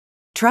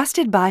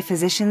Trusted by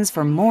physicians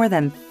for more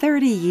than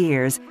 30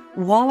 years,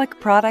 Wallach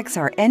products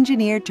are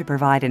engineered to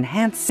provide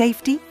enhanced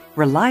safety,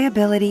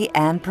 reliability,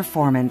 and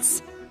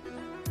performance.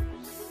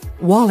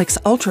 Wallach's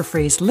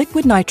UltraFreeze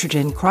liquid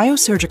nitrogen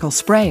cryosurgical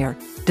sprayer,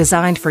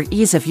 designed for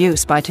ease of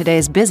use by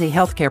today's busy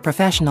healthcare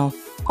professional,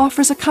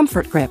 offers a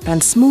comfort grip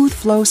and smooth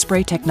flow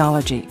spray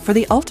technology for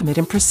the ultimate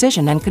in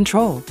precision and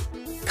control.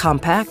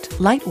 Compact,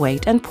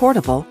 lightweight, and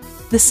portable,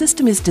 the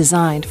system is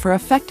designed for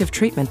effective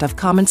treatment of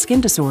common skin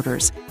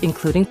disorders,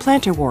 including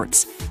plantar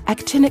warts,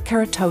 actinic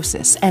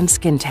keratosis, and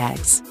skin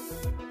tags.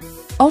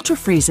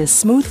 UltraFreeze's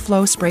smooth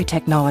flow spray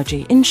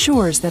technology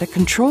ensures that a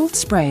controlled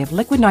spray of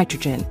liquid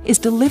nitrogen is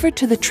delivered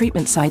to the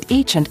treatment site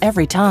each and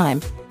every time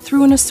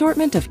through an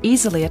assortment of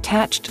easily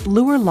attached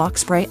luer lock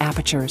spray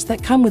apertures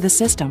that come with the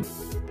system.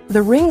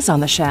 The rings on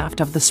the shaft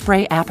of the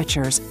spray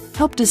apertures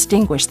help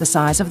distinguish the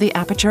size of the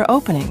aperture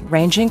opening,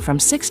 ranging from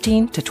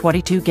 16 to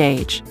 22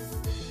 gauge.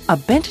 A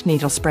bent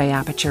needle spray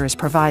aperture is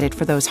provided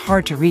for those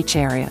hard-to-reach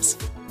areas.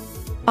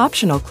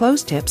 Optional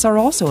closed tips are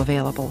also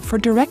available for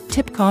direct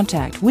tip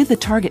contact with the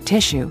target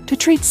tissue to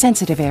treat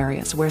sensitive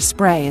areas where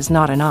spray is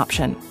not an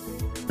option.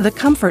 The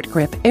Comfort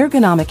Grip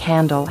ergonomic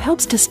handle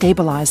helps to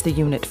stabilize the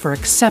unit for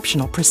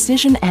exceptional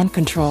precision and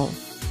control.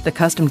 The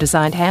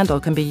custom-designed handle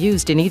can be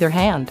used in either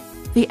hand.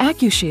 The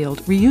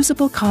AccuShield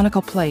reusable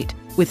conical plate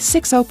with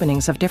 6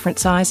 openings of different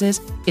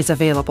sizes is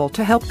available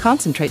to help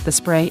concentrate the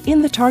spray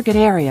in the target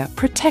area,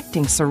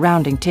 protecting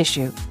surrounding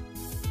tissue.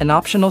 An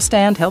optional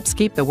stand helps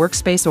keep the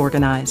workspace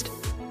organized.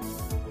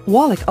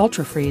 Wallach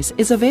UltraFreeze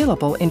is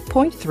available in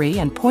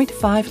 0.3 and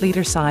 0.5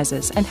 liter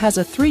sizes and has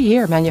a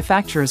 3-year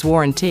manufacturer's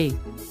warranty.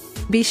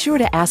 Be sure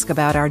to ask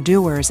about our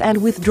dewars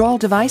and withdrawal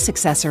device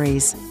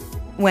accessories.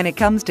 When it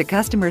comes to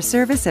customer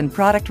service and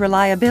product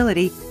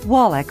reliability,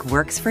 Wallach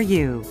works for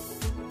you.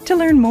 To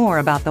learn more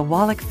about the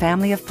Wallach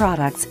family of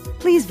products,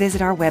 please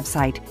visit our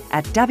website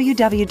at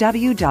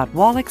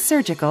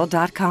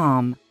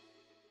www.wallachsurgical.com.